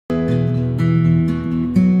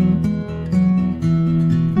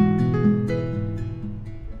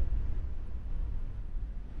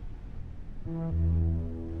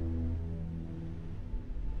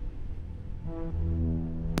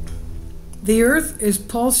The Earth is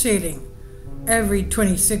pulsating every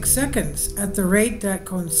 26 seconds at the rate that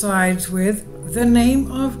coincides with the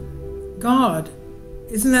name of God.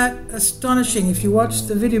 Isn't that astonishing? If you watch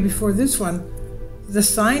the video before this one, the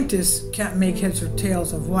scientists can't make heads or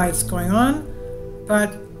tails of why it's going on,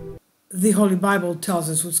 but the Holy Bible tells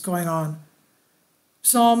us what's going on.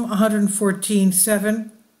 Psalm 114:7,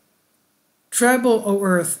 tremble, O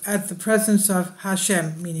earth, at the presence of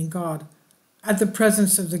Hashem, meaning God, at the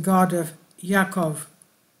presence of the God of Yaakov.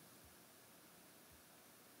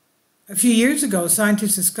 A few years ago,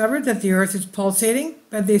 scientists discovered that the earth is pulsating,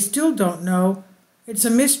 but they still don't know. It's a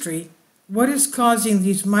mystery. What is causing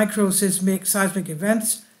these seismic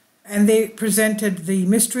events? And they presented the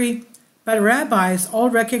mystery, but rabbis all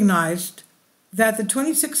recognized that the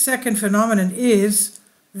 26-second phenomenon is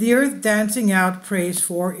the earth dancing out praise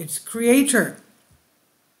for its creator.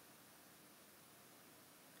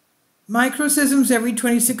 Microseisms every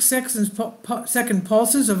 26 second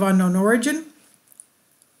pulses of unknown origin.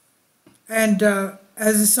 And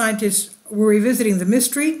as the scientists were revisiting the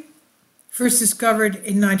mystery, first discovered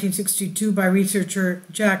in 1962 by researcher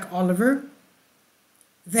Jack Oliver,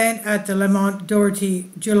 then at the Lamont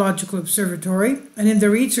Doherty Geological Observatory, and in the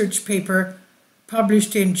research paper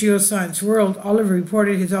published in Geoscience World, Oliver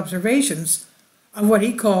reported his observations of what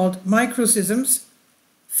he called microseisms,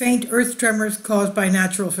 faint earth tremors caused by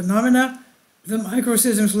natural phenomena. The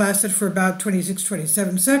microseisms lasted for about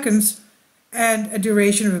 26-27 seconds and a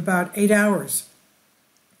duration of about 8 hours.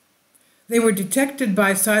 They were detected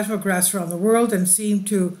by seismographs around the world and seemed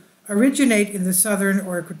to originate in the southern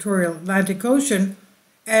or equatorial Atlantic Ocean,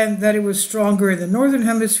 and that it was stronger in the northern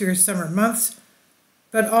hemisphere summer months.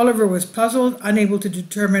 But Oliver was puzzled, unable to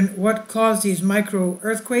determine what caused these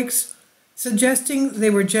micro-earthquakes, suggesting they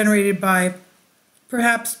were generated by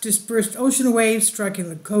perhaps dispersed ocean waves striking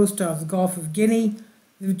the coast of the Gulf of Guinea,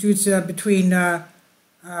 which is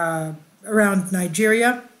around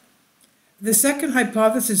Nigeria. The second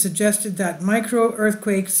hypothesis suggested that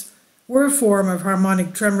micro-earthquakes were a form of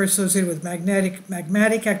harmonic tremor associated with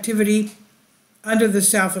magmatic activity under the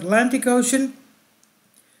South Atlantic Ocean.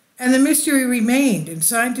 And the mystery remained, and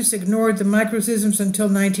scientists ignored the microseisms until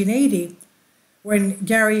 1980, when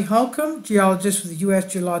Gary Holcomb, geologist with the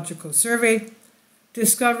U.S. Geological Survey,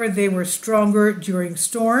 discovered they were stronger during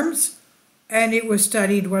storms, and it was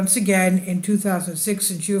studied once again in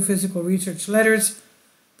 2006 in Geophysical Research Letters,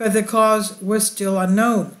 but the cause was still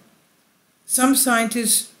unknown. Some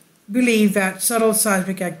scientists believe that subtle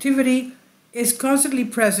seismic activity is constantly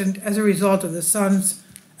present as a result of the sun's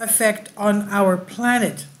effect on our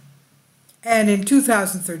planet. And in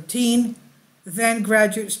 2013, then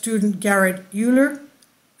graduate student Garrett Euler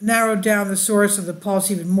narrowed down the source of the pulse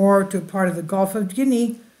even more to a part of the Gulf of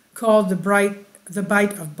Guinea called the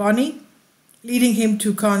Bight of Bonny, leading him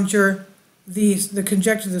to conjure the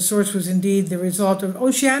conjecture the source was indeed the result of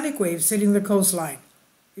oceanic waves hitting the coastline,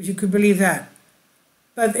 if you could believe that.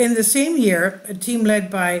 But in the same year, a team led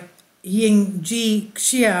by Yingji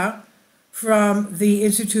Xia from the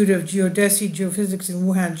Institute of Geodesy Geophysics in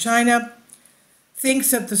Wuhan, China, thinks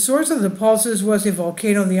that the source of the pulses was a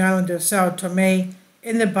volcano on the island of Sao Tome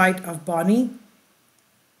in the Bight of Bonny.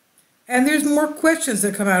 And there's more questions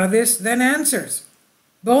that come out of this than answers.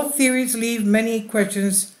 Both theories leave many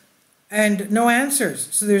questions and no answers.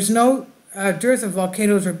 So there's no dearth of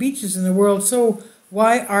volcanoes or beaches in the world. So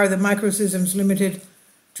why are the microseisms limited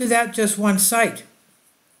to that just one site?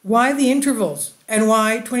 Why the intervals? And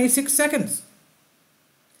why 26 seconds?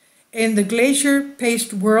 In the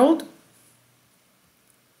glacier-paced world,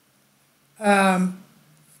 of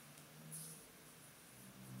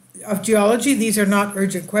geology, these are not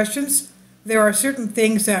urgent questions. There are certain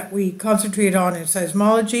things that we concentrate on in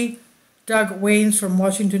seismology. Doug Waynes from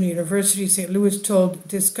Washington University, St. Louis, told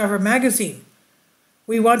Discover magazine,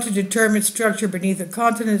 we want to determine structure beneath the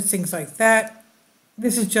continents, things like that.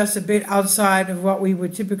 This is just a bit outside of what we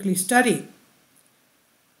would typically study.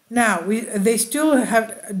 Now, they still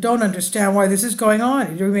don't understand why this is going on.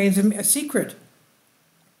 It remains a secret.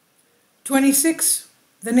 26,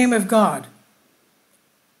 the name of God.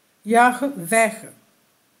 Yahweh.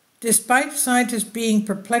 Despite scientists being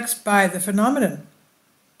perplexed by the phenomenon,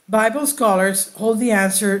 Bible scholars hold the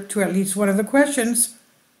answer to at least one of the questions.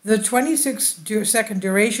 The 26-second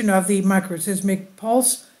duration of the microseismic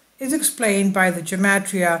pulse is explained by the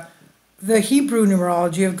gematria, the Hebrew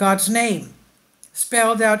numerology of God's name,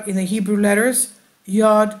 spelled out in the Hebrew letters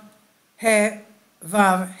Yod, He,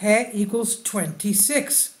 Vav, He equals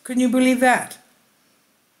 26. Can you believe that?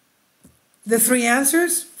 The three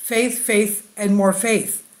answers: faith, faith, and more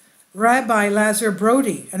faith. Rabbi Lazar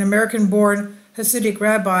Brody, an American-born Hasidic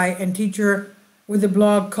rabbi and teacher with a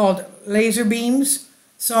blog called laser beams,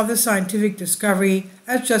 saw the scientific discovery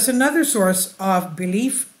as just another source of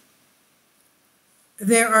belief.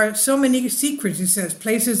 There are so many secrets, he says,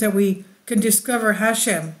 places that we can discover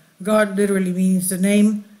Hashem. God literally means the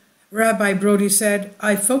name. Rabbi Brody said,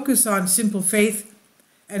 I focus on simple faith,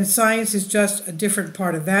 and science is just a different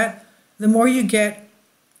part of that. The more you get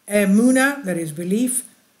emunah, that is belief,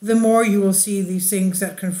 the more you will see these things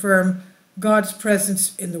that confirm God's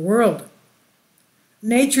presence in the world.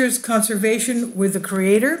 Nature's conservation with the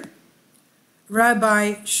Creator.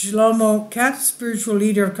 Rabbi Shlomo Katz, spiritual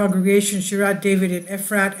leader of Congregation Shirat David in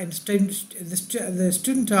Efrat, and the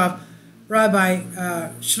student of Rabbi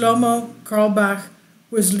Shlomo Karlbach,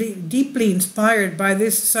 was deeply inspired by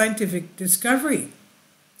this scientific discovery.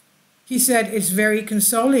 He said, it's very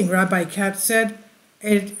consoling, Rabbi Katz said.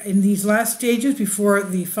 In these last stages before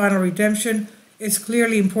the final redemption, it's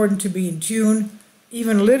clearly important to be in tune,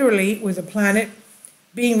 even literally, with the planet.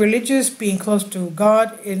 Being religious, being close to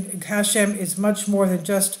God in Hashem is much more than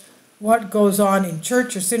just what goes on in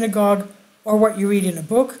church or synagogue or what you read in a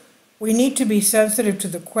book. We need to be sensitive to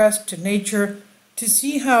the quest to nature to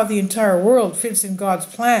see how the entire world fits in God's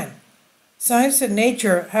plan. Science and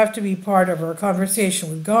nature have to be part of our conversation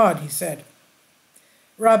with God, he said.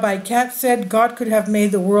 Rabbi Katz said God could have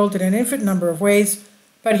made the world in an infinite number of ways,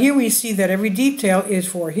 but here we see that every detail is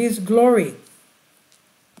for His glory.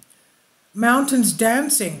 Mountains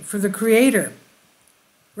dancing for the Creator.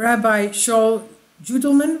 Rabbi Shaul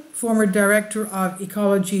Judelman, former director of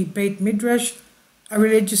Ecology Beit Midrash, a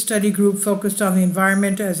religious study group focused on the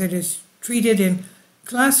environment as it is treated in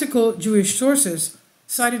classical Jewish sources,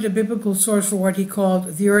 cited a biblical source for what he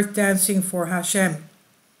called the earth dancing for Hashem.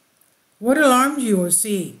 What alarmed you, O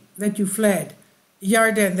sea, that you fled?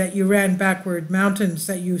 Yarden, that you ran backward, mountains,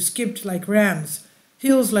 that you skipped like rams,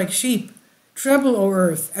 hills like sheep. Tremble, O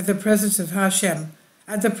earth, at the presence of Hashem,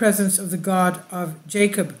 at the presence of the God of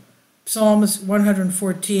Jacob. Psalms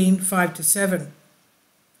 114, 5-7.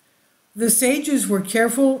 The sages were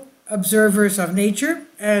careful observers of nature,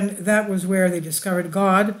 and that was where they discovered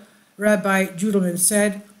God. Rabbi Judelman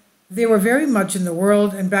said, they were very much in the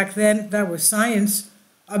world, and back then that was science,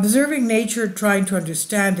 observing nature, trying to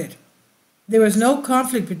understand it. There was no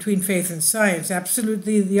conflict between faith and science,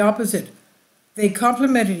 absolutely the opposite. They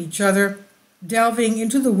complemented each other, delving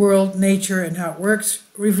into the world, nature, and how it works,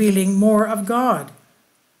 revealing more of God.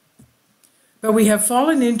 But we have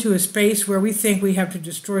fallen into a space where we think we have to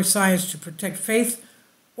destroy science to protect faith,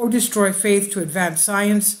 or destroy faith to advance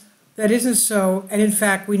science. That isn't so, and in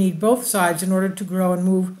fact we need both sides in order to grow and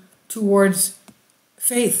move towards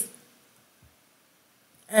faith.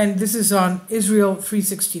 And this is on Israel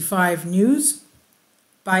 365 News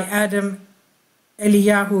by Adam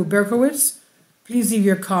Eliyahu Berkowitz. Please leave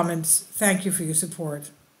your comments. Thank you for your support.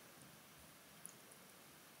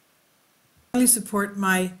 Please support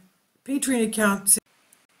my Patreon account.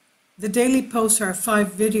 The daily posts are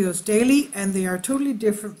 5 videos daily, and they are totally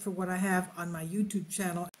different from what I have on my YouTube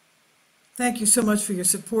channel. Thank you so much for your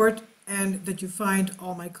support and that you find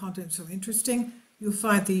all my content so interesting. You'll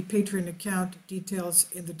find the Patreon account details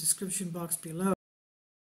in the description box below.